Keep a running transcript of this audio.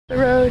The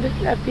road,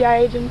 FBI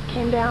agents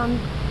came down.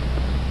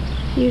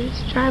 You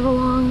just drive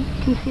along,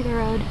 you can see the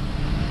road.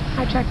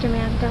 Hi, tractor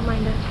man, don't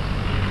mind us.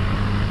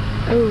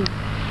 Oh.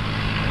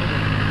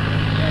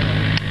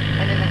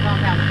 And then the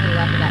compound to the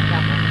left of that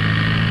chapel.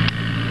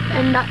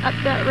 And not up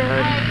that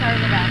road. Sorry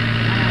about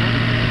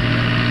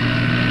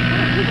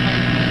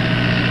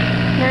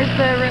There's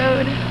the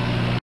road.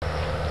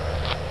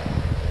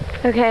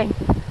 Okay.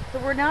 So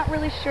we're not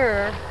really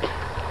sure.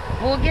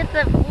 We'll get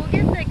the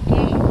gate, the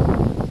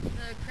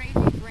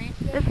crazy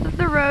branches. This is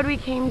the road we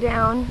came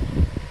down.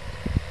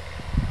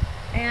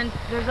 And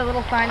there's a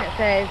little sign that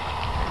says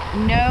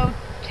no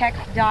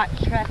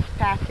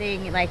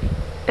trespassing, like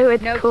Oh,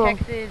 it's no cool.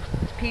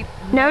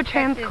 No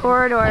trans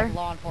corridor. Like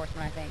law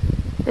enforcement, I think.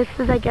 This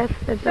is, I guess,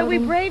 the building. So we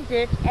braved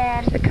it,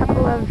 and there's a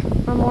couple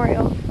of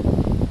memorials.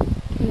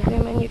 You can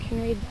zoom in, you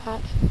can read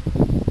that.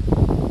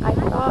 I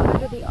saw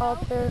under the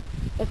altar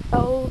the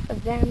souls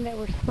of them that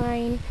were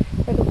slain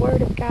for the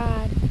word of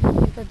God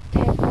and for the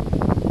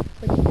testimony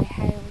which they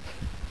held.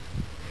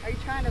 Are you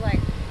trying to, like,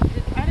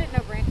 I didn't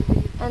know branches were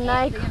used. And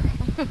they,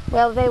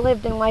 well, they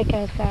lived in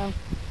Waco, so.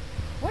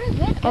 What is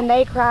that? And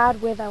they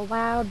cried with a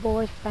loud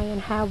voice, saying,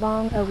 "How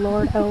long, O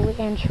Lord, holy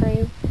and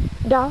true,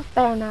 dost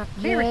thou not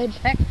judge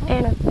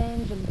and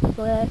avenge and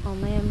blood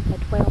on them that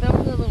dwell?" Those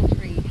are the little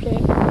trees. Okay.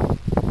 Those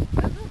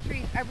little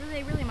trees,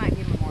 they really might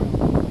be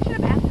memorial. We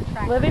should have asked the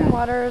tractor. Living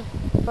waters,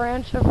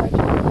 branch of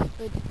righteousness.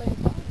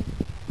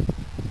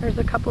 There's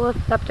a couple of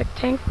septic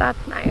tanks.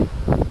 That's nice.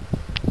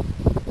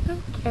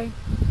 Okay.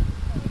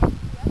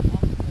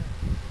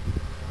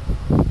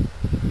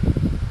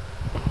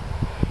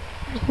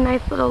 There's a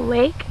nice little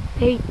lake.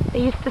 They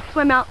used to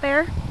swim out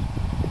there.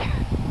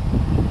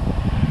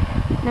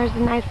 And there's a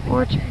nice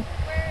orchard.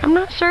 I'm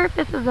not sure if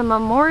this is a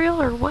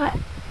memorial or what.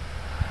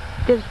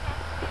 This.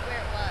 Where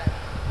it was.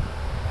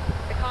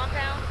 The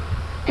compound?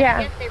 Yeah.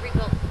 I guess they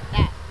rebuilt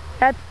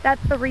that.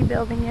 That's the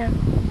rebuilding, yeah.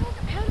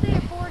 How did they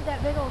afford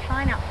that big old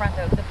sign out front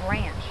though, the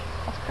branch?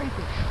 That's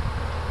crazy.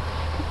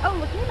 Oh,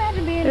 can you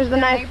imagine being There's a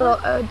nice little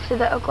ode to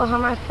the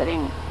Oklahoma City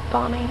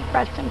bombing.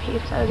 Rest in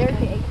peace. There's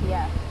the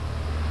ATF.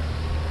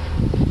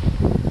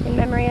 In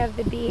memory of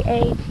the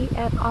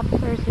BATF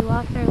officers who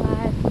lost their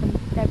lives on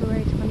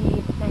February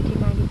 28,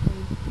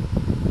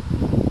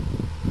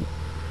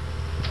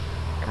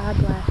 1993. God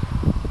bless.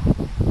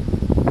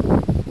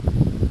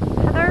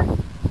 Heather?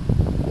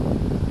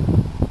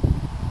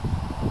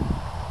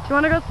 Do you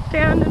want to go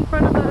stand in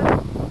front of the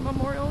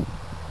memorial? No?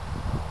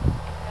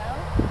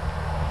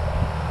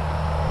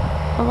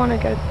 I want to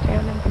go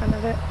stand in front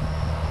of it. I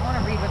want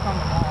to read what's on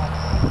the wall.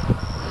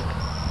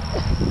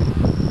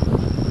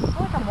 I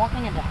feel like I'm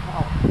walking into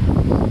hell.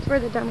 That's where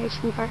the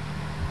donations are.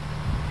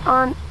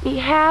 On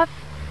behalf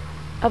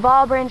of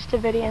all Branch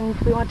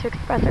Davidians, we want to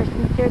express our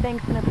sincere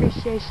thanks and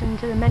appreciation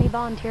to the many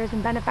volunteers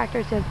and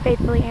benefactors who have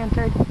faithfully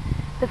answered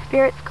the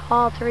Spirit's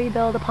call to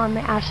rebuild upon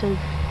the ashes.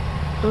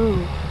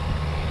 Ooh.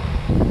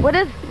 What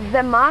does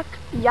Zemak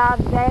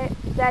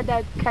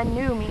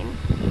Yavzedekanu mean?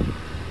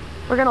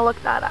 We're going to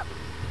look that up.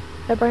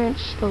 The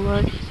branch, the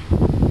Lord.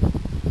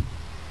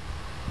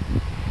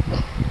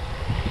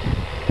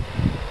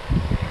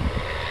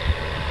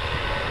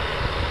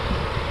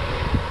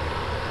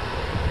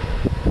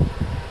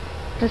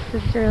 This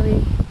is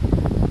really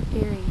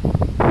eerie.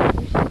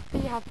 You should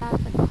see how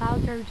fast the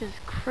clouds are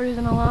just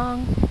cruising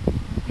along.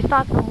 We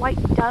saw some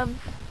white doves.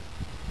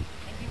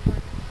 Thank you for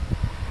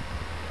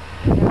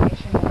the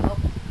donation of help.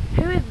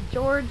 Who is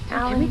George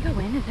Allen? Can we go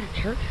in? Is that a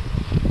church?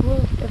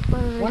 Well, if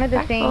we're one of the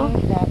respectful.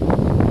 things that...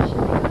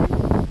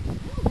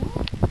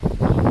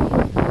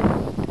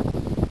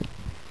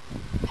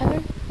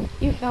 Heather,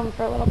 you film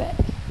for a little bit.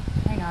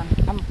 Hang on.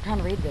 I'm trying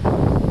to read this.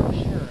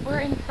 Sure. We're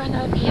in front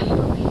of the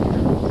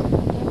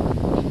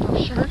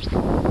brochures.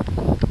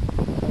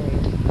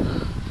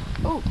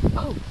 Oh,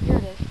 here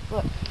it is.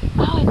 Look.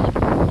 Oh, it's like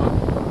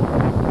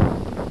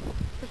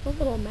there's a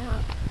little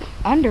map.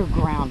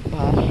 Underground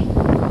bus.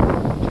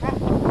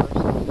 Trap numbers.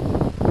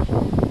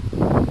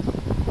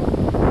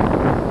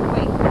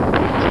 Wait,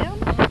 gym?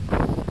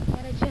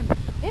 What a gym.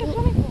 Yeah,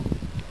 swimming pool.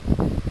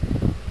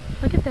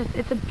 Look at this.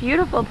 It's a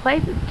beautiful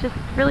place. It's just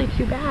really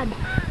too bad.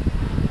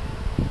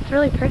 It's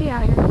really pretty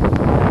out here.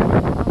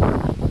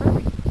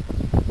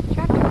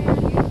 Tractor man.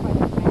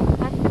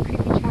 That's the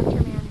creepy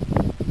tractor man.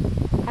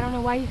 I don't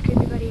know why he's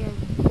creepy, but he is.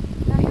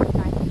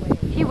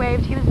 He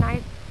waved. He was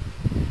nice.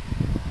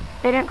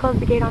 They didn't close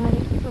the gate on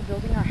it. People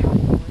building our house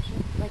in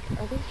worship. Like,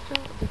 are they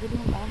still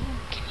Davidians on here?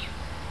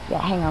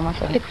 Yeah, hang on one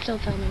second. It's still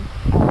filming.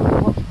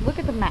 Well, look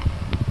at the map.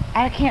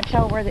 I can't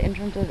tell where the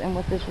entrance is and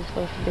what this is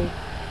supposed to be.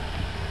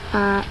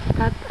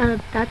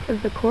 That's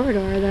of the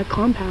corridor, the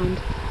compound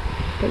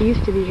that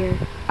used to be here.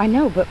 I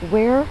know, but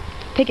where?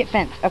 Picket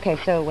fence. Okay,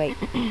 so wait.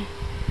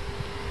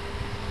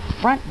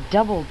 Front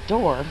double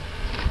door.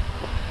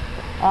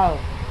 Oh,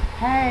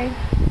 hey.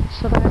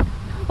 So that's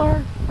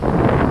color.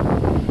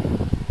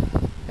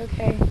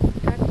 Okay,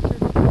 that's just...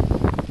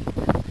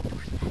 That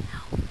door's set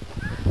now.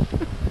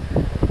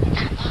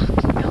 It's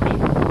unlocked. Go in.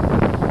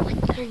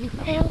 Like, there you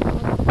failed.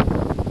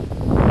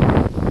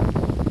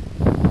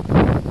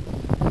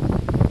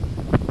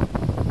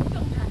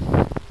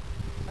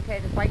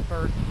 white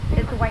bird.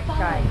 It's the white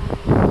sky.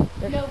 No,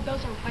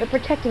 those are white. They're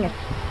protecting us.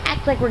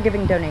 Act like we're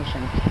giving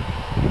donations.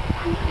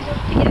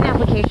 To get an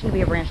application to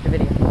be a Branch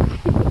Davidian.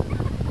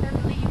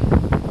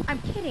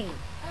 I'm kidding.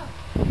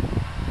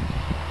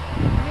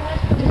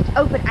 Just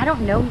open. I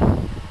don't know.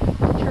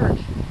 The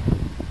church.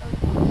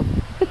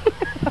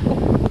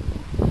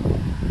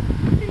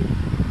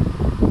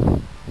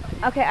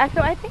 Okay,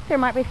 so I think there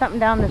might be something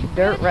down this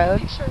dirt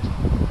road.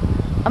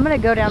 I'm going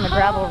to go down the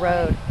gravel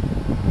road.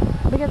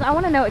 Because I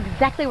want to know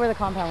exactly where the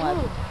compound was.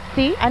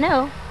 See? I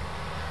know.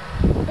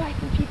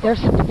 There's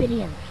some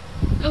Davidians.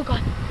 Oh,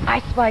 God. I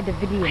spy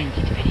Davidians. I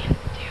see Davidians,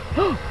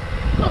 too.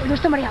 Oh,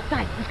 there's somebody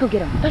outside. Let's go get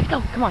them. Let's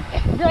go. Come on.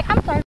 They're like,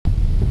 I'm sorry.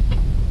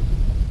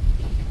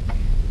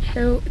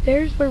 So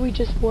there's where we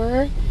just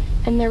were,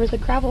 and there was a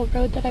gravel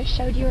road that I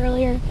showed you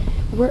earlier.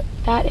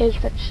 That is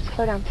the...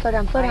 Slow down, slow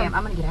down, slow down.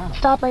 I'm going to get out.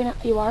 Stop right now.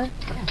 You are?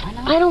 Yeah, I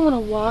know. I don't want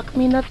to walk. I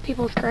mean, that's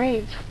people's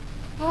graves.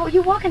 Well,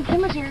 you walk in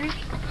cemeteries.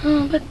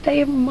 Oh, but they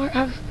have...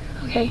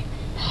 Okay,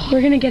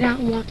 we're going to get out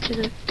and walk to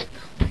the...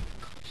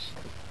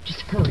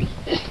 Just hurry.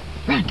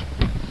 Run.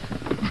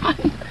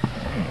 Run.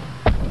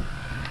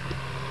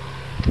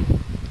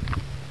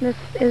 This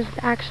is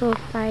the actual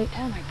site.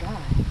 Oh my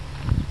God.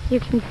 You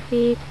can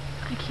see...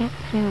 I can't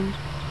zoom.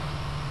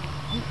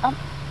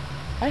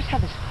 I just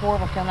have this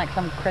horrible feeling like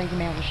some crazy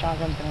man with a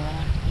shotgun's gonna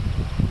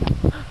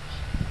run.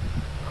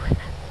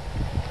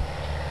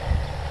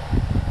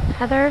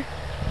 Heather?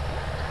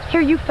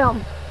 Here, you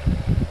film.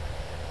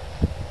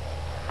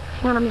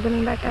 Hang on, I'm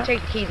zooming back up.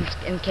 Take the keys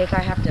in case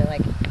I have to,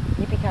 like,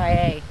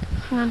 yippee-ki-yay.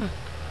 Hang on.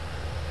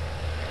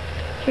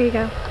 Here you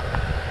go.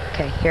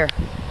 Okay, here.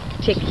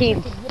 Take the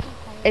keys.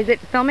 Is it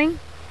filming?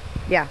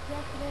 Yeah.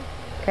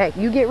 Okay,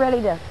 you get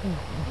ready to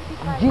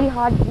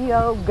jihad,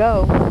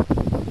 go.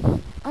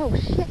 Oh,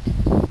 shit.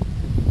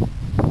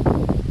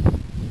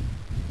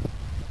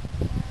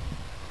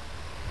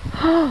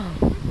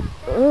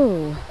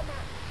 Ooh.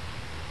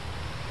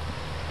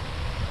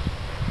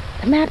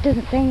 The map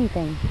doesn't say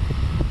anything.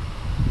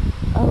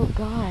 Oh,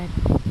 God.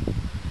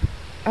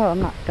 Oh, I'm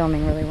not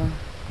filming really well.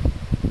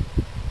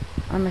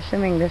 I'm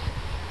assuming this...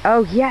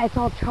 Oh, yeah, it's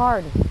all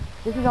charred.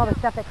 This is all the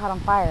stuff that caught on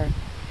fire.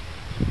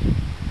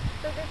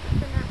 So this is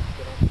the map.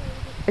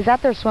 Is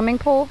that their swimming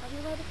pool?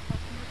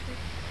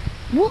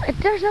 Well,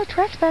 there's no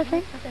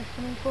trespassing. That's their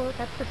swimming pool.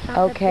 That's the stop.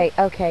 Okay,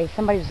 okay.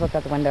 Somebody just looked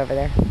out the window over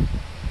there.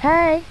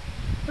 Hey!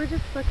 We're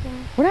just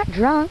looking. We're not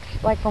drunks,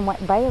 like from what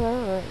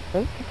Baylor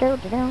or...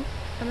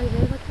 Somebody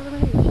did look out the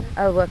window, you sure?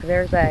 Oh, look,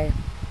 there's a...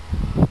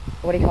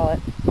 What do you call it?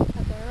 A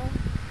barrel?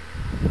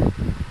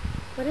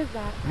 What is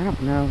that? I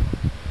don't know.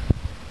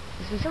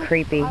 This is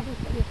creepy. Obvious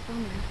that you're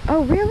filming.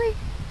 Oh, really?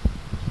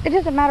 It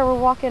doesn't matter. We're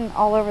walking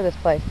all over this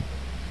place.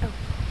 Oh.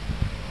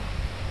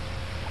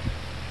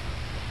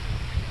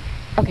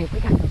 Okay, we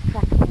gotta go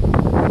track them.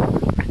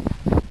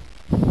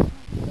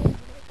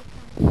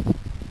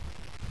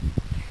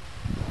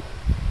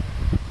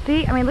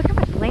 See, I mean, look how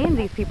much land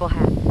these people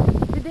have.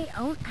 Did they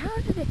own?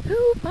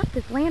 Who bought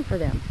this land for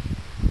them?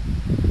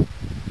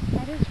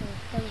 That is true.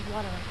 There was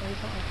water right there. You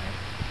don't like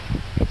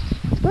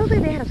that. Supposedly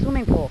they had a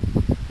swimming pool.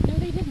 No,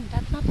 they didn't.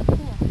 That's not the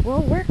pool.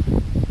 Well, where?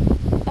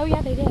 Oh,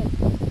 yeah, they did.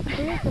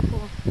 There is the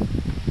pool.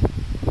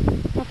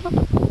 That's not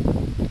the pool.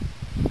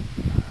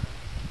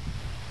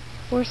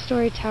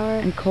 4-story tower.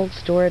 And cold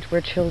storage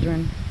where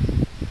children.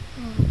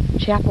 Oh.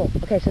 Chapel.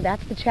 Okay, so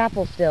that's the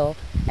chapel still,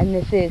 and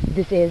this is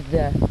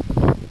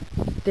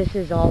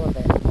all of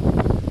it.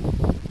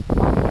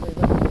 Honestly,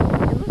 look.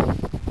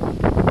 Oh,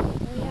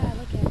 yeah,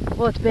 look at it.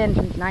 Well, it's been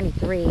since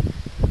 '93,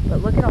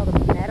 but look at all the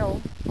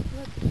metal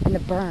and the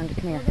burned.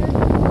 Come here. Oh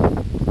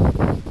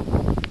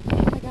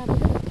my God,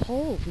 look at the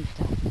poles and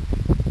stuff.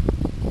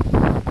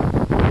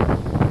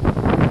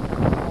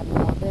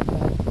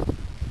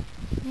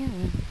 Yeah.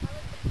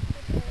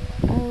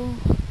 Oh.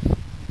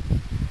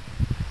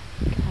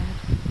 God.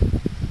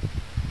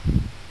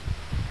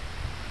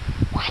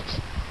 What?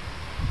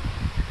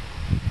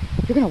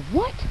 You're gonna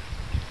what?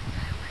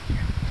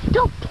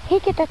 Don't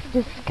take it. That's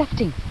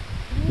disgusting.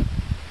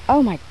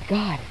 Oh my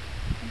God.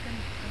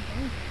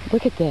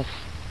 Look at this.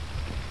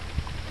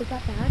 Is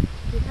that bad?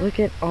 Look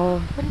at all.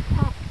 What is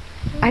that?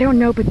 I don't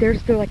know, but they're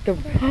like the.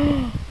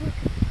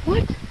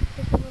 What?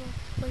 There's a little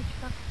toy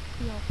truck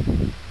wheel.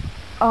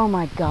 Oh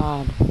my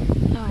God. Oh,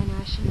 I know.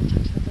 I shouldn't have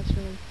touched that. That's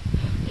really.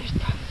 There's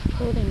tons of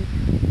clothing.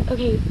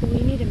 Okay, we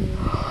need to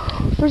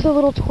move. There's a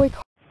little toy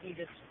car.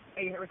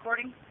 Are you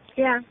recording?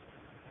 Yeah.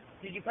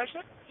 Did you push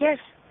it? Yes.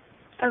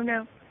 Oh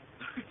no.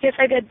 Yes,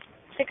 I did.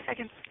 6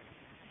 seconds.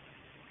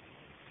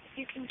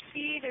 You can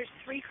see there's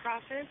 3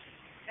 crosses.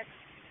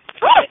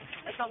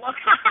 That's a look.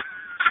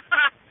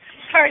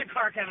 Sorry,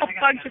 car coming. A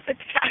bug just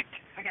attacked.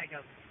 I gotta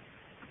go.